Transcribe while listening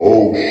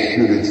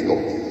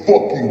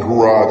fucking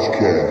Garage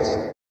Cast.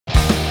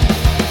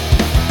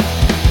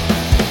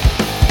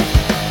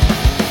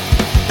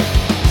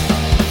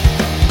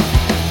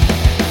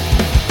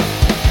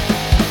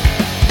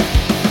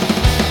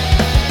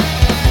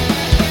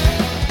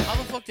 How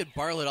the fuck did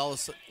Bartlett all of a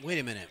sudden... Wait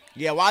a minute.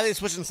 Yeah, why are they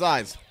switching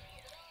sides?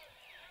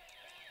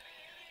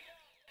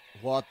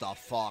 What the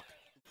fuck?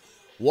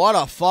 What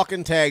a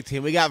fucking tag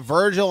team. We got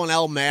Virgil and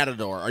El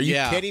Matador. Are you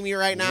kidding me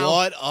right now?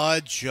 What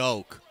a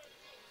joke.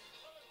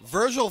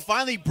 Virgil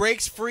finally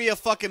breaks free of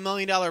fucking $1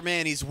 Million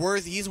Man. He's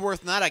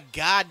worth not a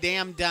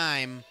goddamn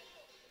dime.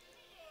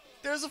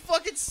 There's a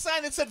fucking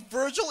sign that said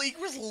Virgil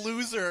equals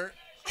loser.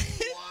 Wow.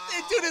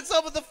 Dude, it's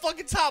up at the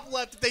fucking top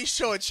left if they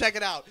show it. Check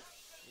it out.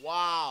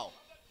 Wow.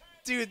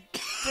 Dude,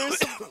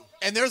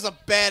 there's a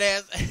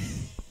badass...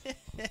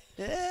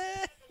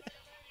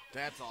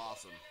 That's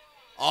awesome.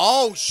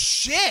 Oh,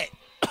 shit.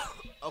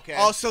 Okay.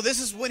 Oh, so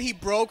this is when he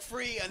broke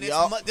free, and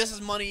this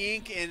is Money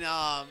Inc. And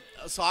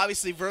so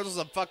obviously Virgil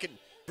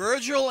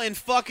and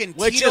fucking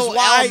Which Tito, is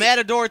why- El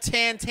Matador,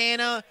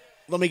 Tantana,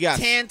 Let me guess.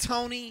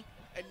 Tantoni.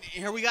 And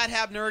here we got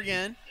Hebner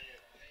again.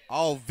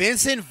 Oh,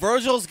 Vincent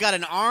Virgil's got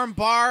an arm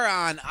bar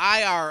on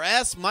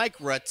IRS. Mike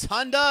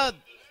Rotunda,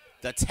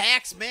 the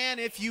tax man,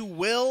 if you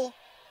will.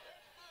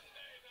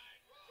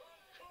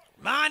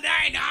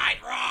 Monday Night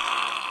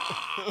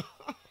Raw.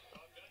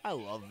 I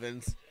love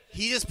Vince.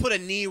 He just put a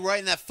knee right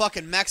in that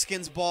fucking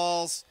Mexican's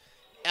balls.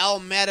 El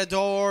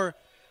Matador,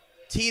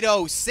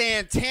 Tito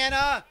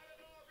Santana.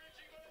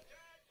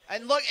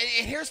 And look,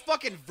 and here's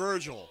fucking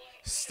Virgil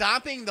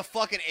stomping the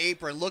fucking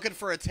apron looking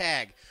for a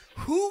tag.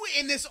 Who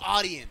in this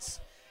audience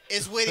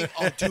is waiting?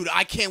 Oh, dude,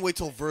 I can't wait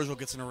till Virgil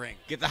gets in the ring.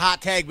 Get the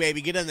hot tag,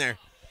 baby. Get in there.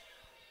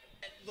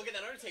 Look at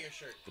that Undertaker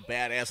shirt. The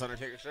badass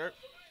Undertaker shirt.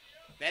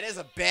 That is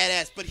a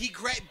badass. But he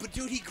grabbed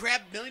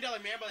 $1 Million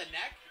Man by the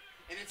neck.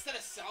 And instead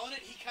of selling it,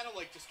 he kind of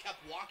like just kept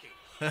walking.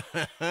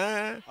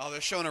 Oh,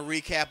 they're showing a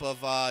recap of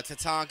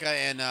Tatanka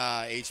and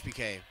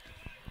HBK.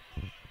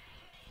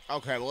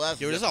 Okay, well that's...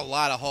 Dude, there's a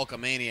lot of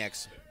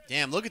Hulkamaniacs.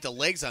 Damn, look at the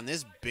legs on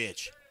this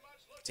bitch.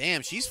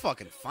 Damn, she's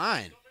fucking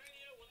fine.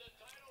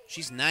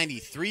 She's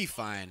 93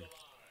 fine.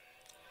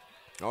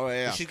 Oh,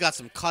 yeah. She's got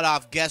some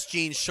cut-off Guess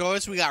jean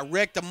shorts. We got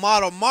Rick the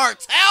Model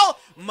Martel,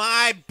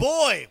 my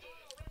boy.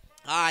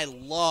 I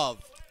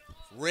love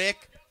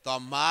Rick the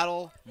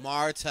Model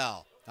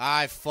Martel.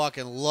 I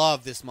fucking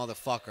love this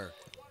motherfucker.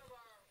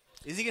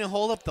 Is he going to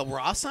hold up the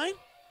Raw sign?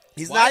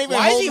 He's Why, not even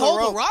why is holding he the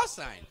holding rope. the Raw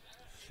sign?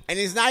 And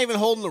he's not even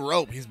holding the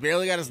rope. He's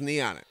barely got his knee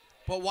on it.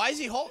 But why is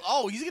he hold?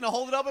 Oh, he's going to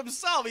hold it up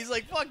himself. He's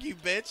like, fuck you,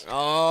 bitch.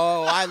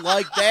 Oh, I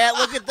like that.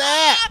 Look at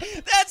that.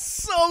 That's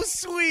so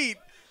sweet.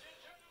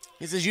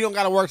 He says, you don't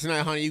got to work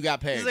tonight, honey. You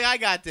got paid. He's like, I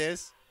got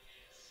this.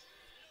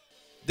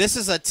 This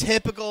is a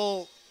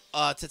typical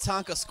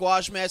Tatanka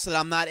squash match that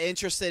I'm not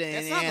interested in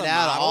That's not and the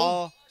at model.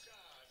 all.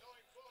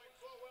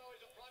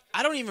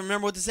 I don't even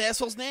remember what this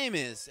asshole's name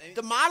is.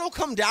 The model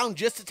come down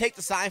just to take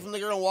the sign from the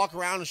girl and walk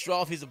around and show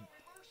off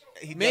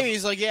Maybe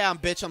he's like, yeah,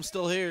 bitch, I'm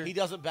still here. he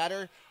does it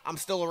better. I'm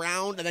still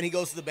around, and then he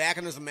goes to the back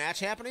and there's a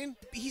match happening.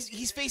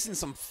 He's facing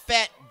some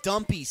fat,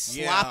 dumpy,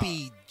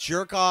 sloppy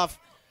jerk off.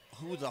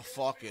 Who the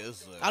fuck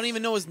is this? I don't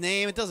even know his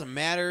name. It doesn't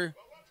matter.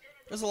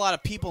 There's a lot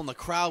of people in the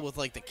crowd with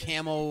like the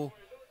camo.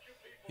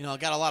 You know,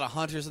 got a lot of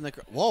hunters in the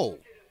crowd. Whoa.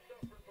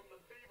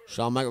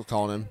 Shawn Michaels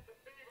calling in.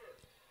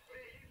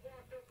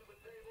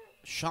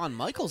 Shawn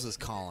Michaels is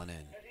calling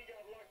in.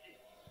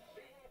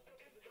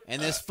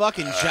 And this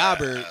fucking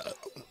jobber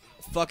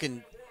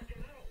fucking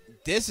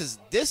this is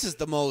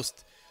the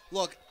most.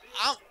 Look,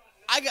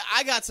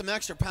 I got some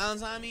extra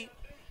pounds on me.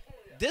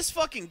 This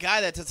fucking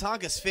guy that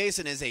Tatanka's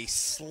facing is a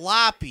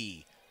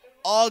sloppy,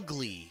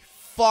 ugly,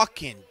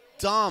 fucking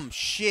dumb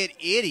shit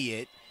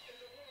idiot.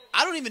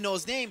 I don't even know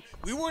his name.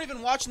 We weren't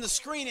even watching the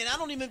screen, and I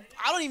don't even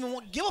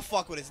give a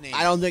fuck what his name is.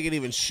 I don't think it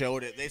even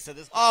showed it. They said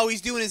this. Oh,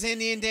 he's doing his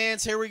Indian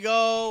dance. Here we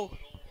go.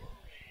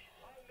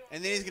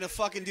 And then he's going to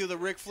fucking do the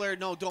Ric Flair.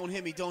 No, don't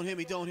hit me. Don't hit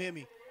me. Don't hit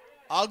me.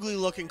 Ugly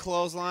looking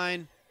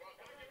clothesline.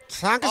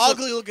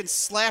 Ugly looking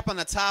slap on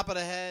the top of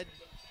the head.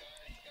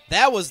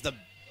 That was the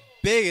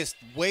biggest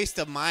waste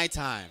of my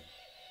time.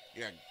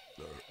 Yeah.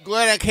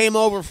 Glad I came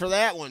over for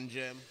that one,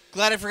 Jim.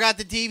 Glad I forgot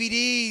the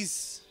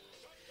DVDs.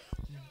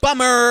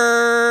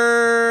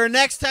 Bummer.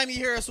 Next time you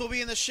hear us, we'll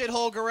be in the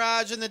shithole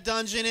garage in the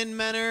dungeon in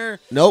Menor.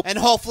 Nope. And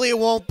hopefully it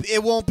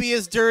won't be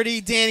as dirty.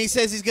 Danny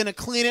says he's gonna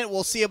clean it.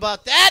 We'll see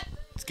about that.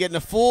 It's getting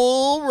a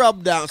full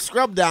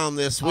scrub down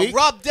this week. A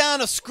rub down,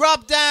 a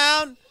scrub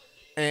down.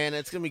 And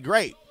it's going to be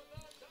great.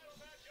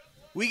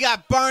 We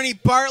got Barney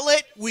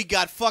Bartlett. We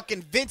got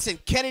fucking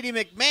Vincent Kennedy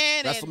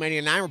McMahon.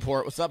 WrestleMania 9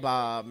 report. What's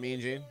up, Mean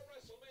Gene?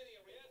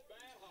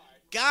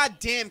 God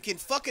damn, can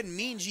fucking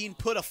Mean Gene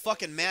put a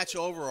fucking match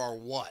over or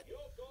what?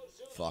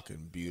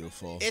 Fucking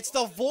beautiful. It's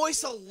the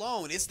voice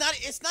alone. It's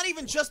not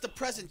even just the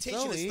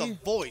presentation. Joey. It's the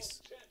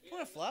voice.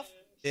 What a fluff.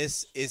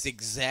 This is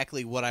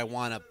exactly what I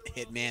want a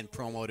Hitman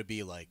promo to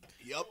be like.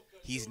 Yep.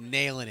 He's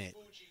nailing it.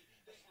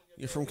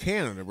 You're from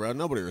Canada, bro.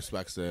 Nobody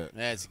respects that.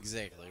 That's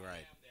exactly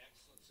right.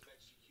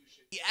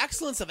 The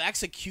excellence of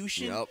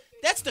execution. Yep.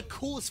 That's the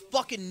coolest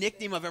fucking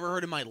nickname I've ever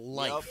heard in my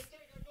life.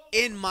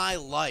 In my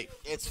life.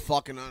 It's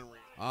fucking unreal.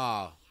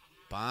 Oh,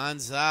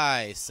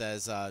 Bonsai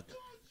says,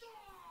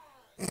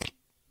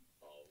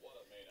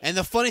 and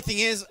the funny thing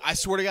is, I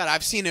swear to God,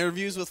 I've seen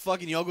interviews with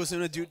fucking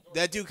Yokozuna. Dude,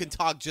 that dude can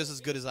talk just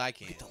as good as I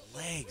can. Look at the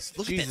legs.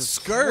 Look at that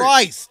skirt.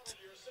 Christ.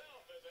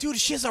 Dude,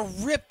 she has a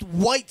ripped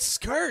white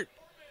skirt.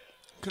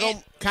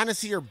 Could kind of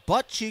see her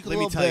butt cheek a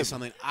little bit. Let me tell you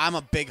something. I'm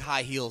a big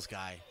high heels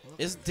guy.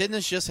 Didn't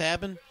this just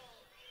happen?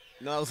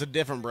 No, it was a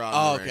different bra.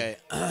 Oh, okay.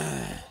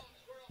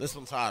 This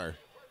one's hotter.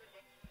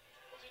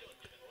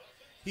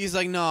 He's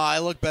like, no, I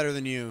look better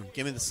than you.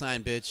 Give me the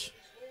sign, bitch.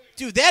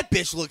 Dude, that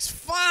bitch looks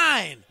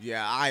fine.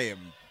 Yeah, I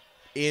am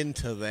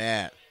into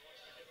that.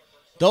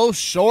 Those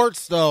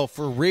shorts, though,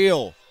 for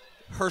real.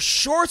 Her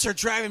shorts are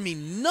driving me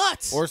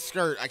nuts. Or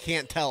skirt. I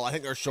can't tell. I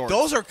think they're shorts.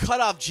 Those are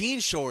cut-off jean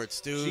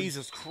shorts, dude.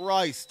 Jesus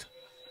Christ.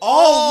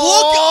 Oh,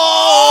 look.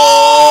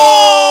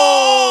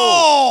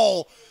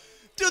 Oh!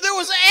 Dude, there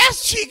was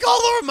ass cheek all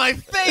over my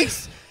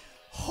face.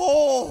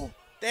 Oh.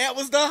 That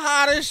was the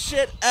hottest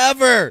shit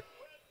ever.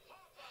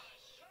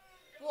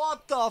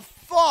 What the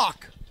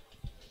fuck?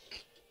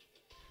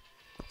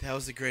 That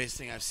was the greatest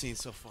thing I've seen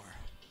so far.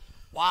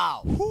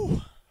 Wow.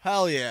 Whew.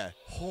 Hell yeah.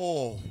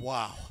 Oh,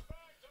 wow.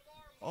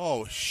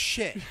 Oh,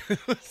 shit.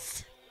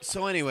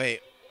 So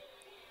anyway,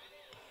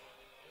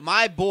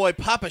 my boy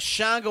Papa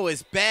Shango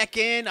is back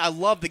in. I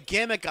love the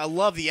gimmick. I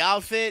love the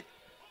outfit.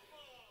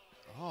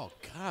 Oh,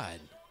 God.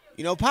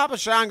 You know, Papa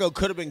Shango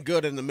could have been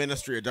good in the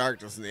Ministry of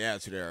Darkness in the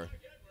Attitude Era.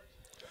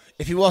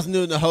 If he wasn't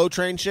doing the Ho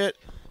Train shit,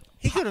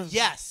 he could have.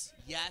 Yes.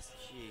 Yes.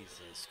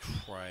 Jesus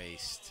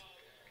Christ.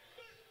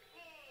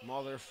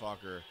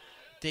 Motherfucker.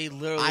 They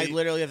literally. I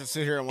literally have to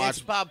sit here and watch. It's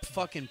Bob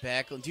fucking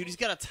Backlund. Dude, he's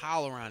got a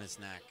towel around his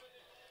neck.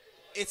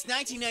 It's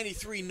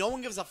 1993. No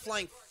one gives a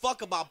flying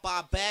fuck about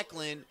Bob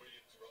Backlund.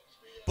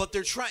 But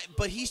they're trying.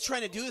 But he's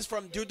trying to do this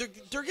from. Dude,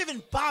 they're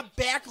giving Bob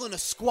Backlund a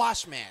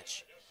squash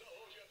match.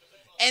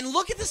 And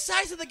look at the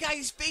size of the guy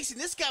he's facing.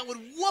 This guy would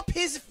whoop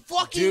his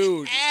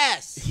fucking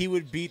ass. He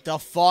would beat the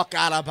fuck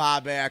out of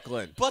Bob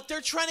Backlund. But they're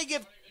trying to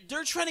give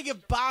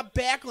Bob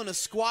Backlund a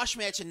squash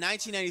match in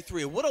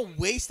 1993. What a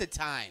waste of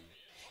time.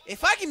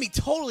 If I can be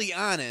totally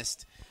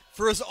honest,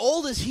 for as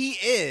old as he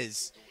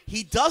is,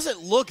 he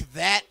doesn't look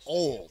that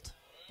old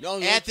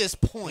at this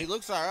point. He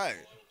looks all right.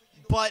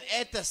 But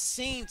at the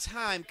same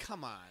time,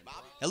 come on.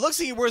 It looks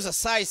like he wears a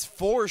size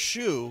 4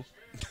 shoe.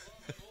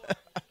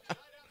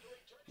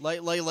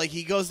 Like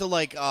he goes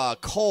to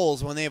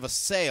Kohl's when they have a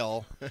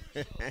sale,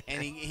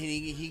 and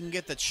he can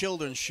get the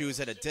children's shoes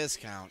at a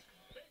discount.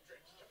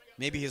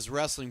 Maybe his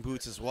wrestling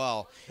boots as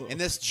well. And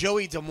this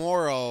Joey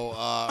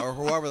DeMoro or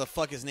whoever the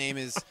fuck his name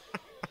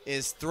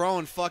is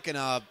throwing fucking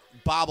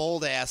Bob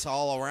Oldass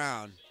all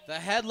around. The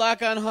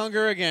headlock on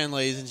Hunger again,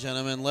 ladies and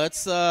gentlemen.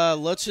 Let's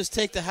just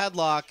take the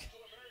headlock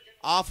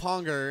off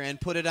Hunger and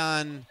put it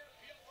on.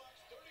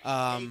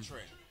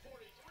 Hatred.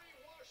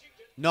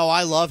 No,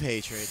 I love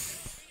Hatred.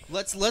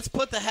 Let's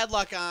put the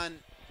headlock on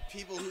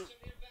people who.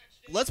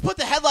 Let's put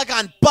the headlock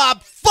on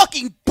Bob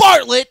fucking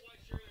Bartlett.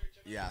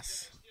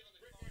 Yes.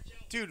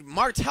 Dude,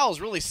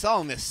 Martel's really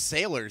selling this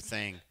sailor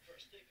thing.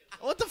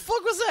 What the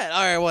fuck was that?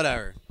 All right,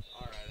 whatever.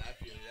 All right, I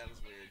feel you. That was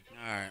weird.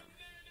 All right.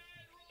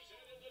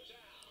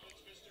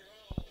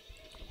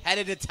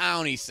 Headed to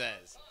town, he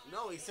says.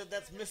 No, he said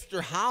that's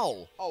Mr.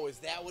 Howell. Oh, is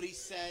that what he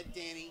said,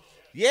 Danny?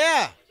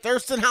 Yeah,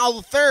 Thurston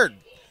Howell III.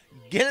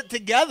 Get it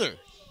together.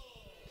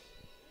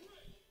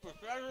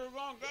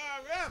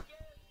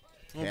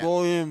 I'm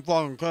going in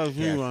fucking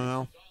KC right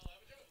now.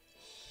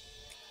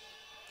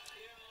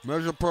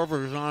 Mr.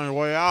 Perfect is on his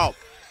way out.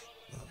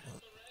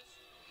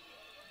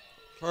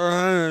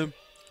 Hey,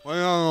 what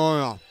you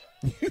on?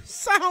 You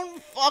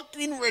sound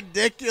fucking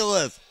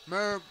ridiculous.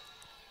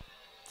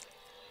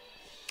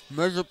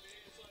 Mr.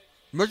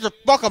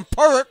 fucking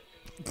Perfect,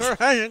 they're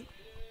hanging.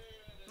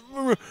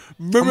 I'm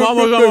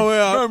almost on my way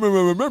out.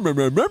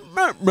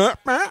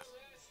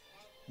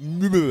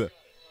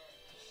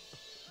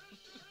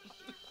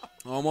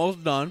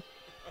 Almost done.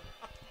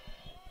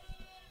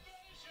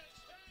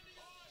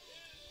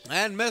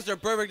 And Mr.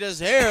 Perfect is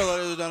here,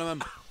 ladies and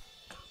gentlemen.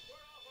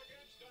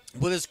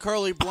 With his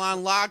curly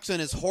blonde locks and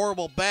his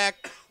horrible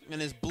back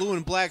and his blue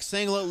and black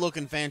singlet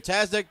looking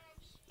fantastic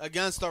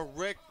against a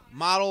Rick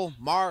Model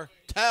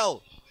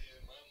Martel.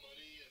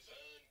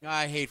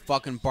 I hate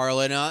fucking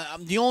Bartlett.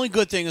 The only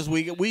good thing is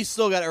we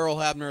still got Earl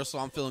Hebner, so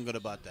I'm feeling good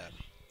about that.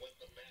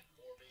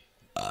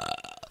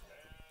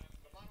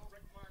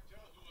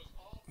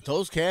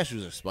 Those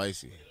cashews are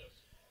spicy.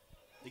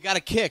 They got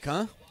a kick,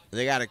 huh?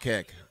 They got a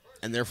kick,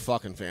 and they're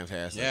fucking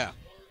fantastic. Yeah.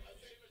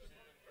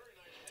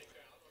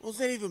 What does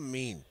that even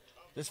mean?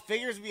 This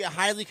figures to be a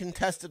highly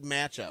contested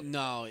matchup.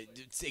 No,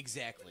 it's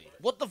exactly.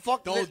 What the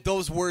fuck?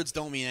 Those words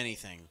don't mean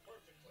anything.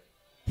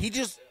 He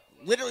just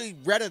literally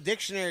read a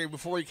dictionary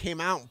before he came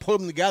out and put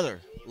them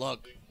together.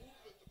 Look,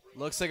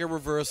 looks like a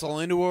reversal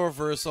into a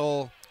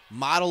reversal.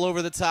 Model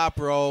over the top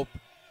rope.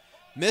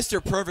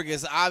 Mr. Perfect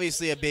is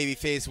obviously a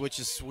babyface, which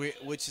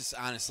is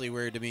honestly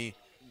weird to me.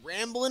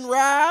 Ramblin'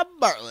 Rob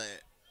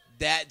Bartlett.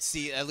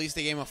 At least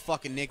they gave him a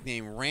fucking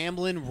nickname.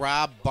 Ramblin'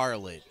 Rob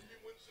Bartlett.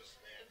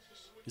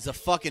 He's a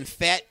fucking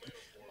fat.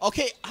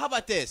 Okay, how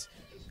about this?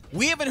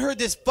 We haven't heard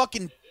this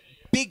fucking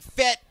big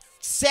fat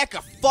sack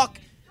of fuck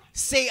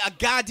say a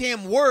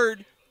goddamn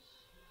word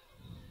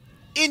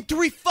in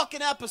 3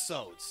 fucking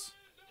episodes.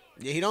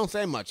 Yeah, he don't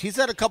say much. He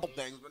said a couple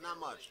things, but not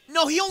much.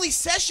 No, he only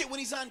says shit when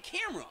he's on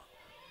camera.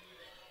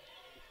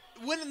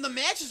 When the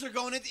matches are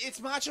going,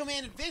 it's Macho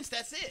Man and Vince.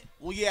 That's it.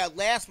 Well, yeah,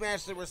 last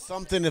match there was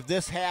something. If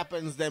this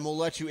happens, then we'll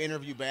let you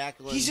interview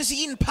Backlund. He's just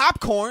eating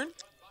popcorn.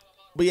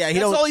 But yeah,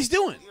 That's all he's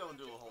doing. He don't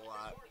do a whole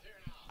lot.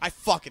 I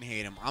fucking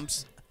hate him.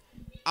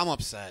 I'm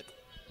upset.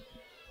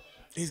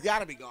 He's got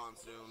to be gone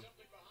soon.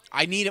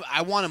 I need him.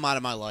 I want him out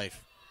of my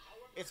life.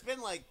 It's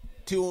been like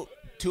two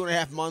and a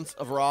half months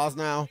of Raws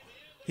now.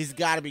 He's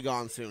got to be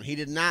gone soon. He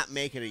did not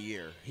make it a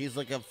year. He's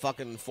like a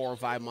fucking 4 or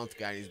 5 month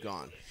guy. And he's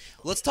gone.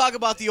 Let's talk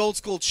about the old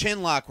school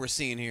chin lock we're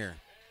seeing here.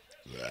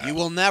 You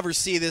will never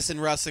see this in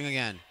wrestling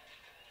again.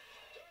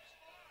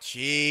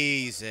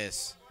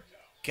 Jesus.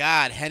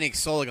 God, Hennig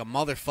sold like a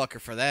motherfucker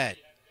for that.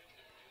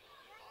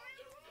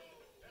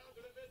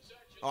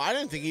 Oh, I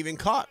didn't think he even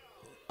caught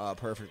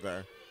perfect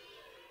there.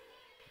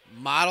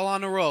 Model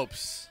on the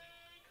ropes.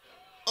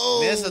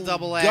 Oh, Miss a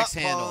double axe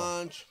gut handle.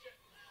 punch.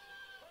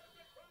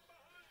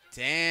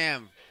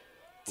 Damn,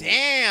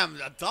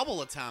 a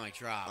double atomic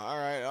drop. All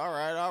right.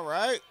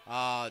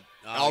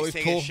 He's he's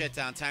taking cool. shit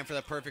down. Time for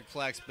the perfect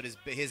plex, but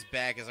his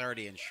back is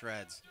already in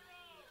shreds.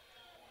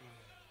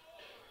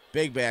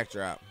 Big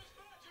backdrop.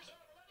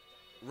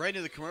 Right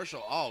into the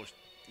commercial. Oh,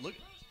 look.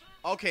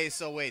 Okay,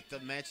 so wait, the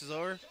match is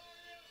over?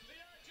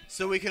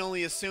 So we can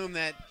only assume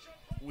that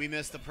we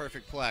missed the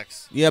perfect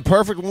plex. Yeah,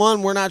 perfect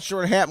one. We're not sure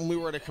what happened. We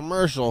were at a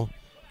commercial.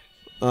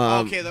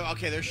 Okay,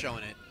 they're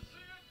showing it.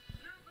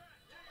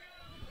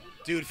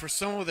 Dude, for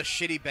someone with a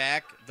shitty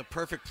back, the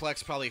perfect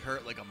plex probably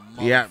hurt like a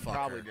motherfucker. Yeah,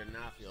 probably did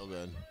not feel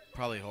good.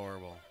 Probably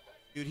horrible.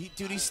 Dude,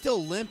 he's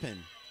still limping.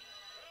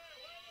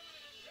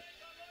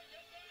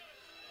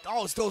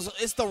 Oh, it's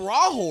the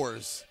Raw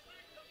whores.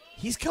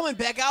 He's coming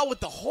back out with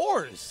the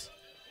whores.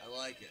 I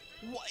like it.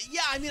 Well,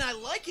 yeah, I mean, I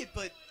like it,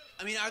 but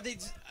I mean,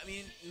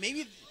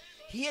 maybe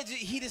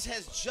he just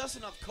has just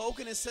enough coke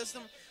in his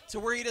system to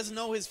where he doesn't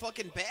know his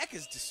fucking back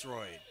is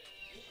destroyed.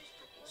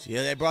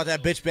 Yeah, they brought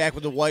that bitch back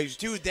with the white.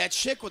 Dude, that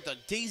chick with the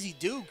Daisy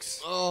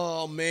Dukes.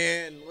 Oh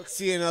man, let's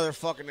see another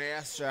fucking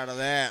ass shot of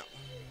that.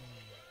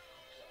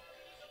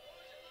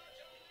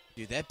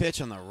 Dude, that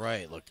bitch on the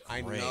right looked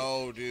great. I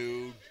know,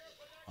 dude.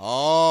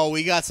 Oh,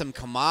 we got some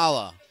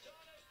Kamala.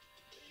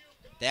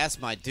 That's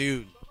my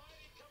dude.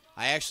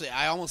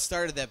 I almost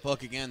started that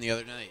book again the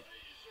other night.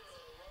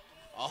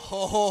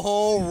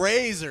 Oh,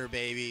 Razor,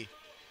 baby.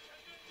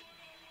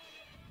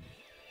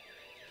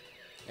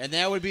 And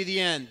that would be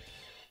the end.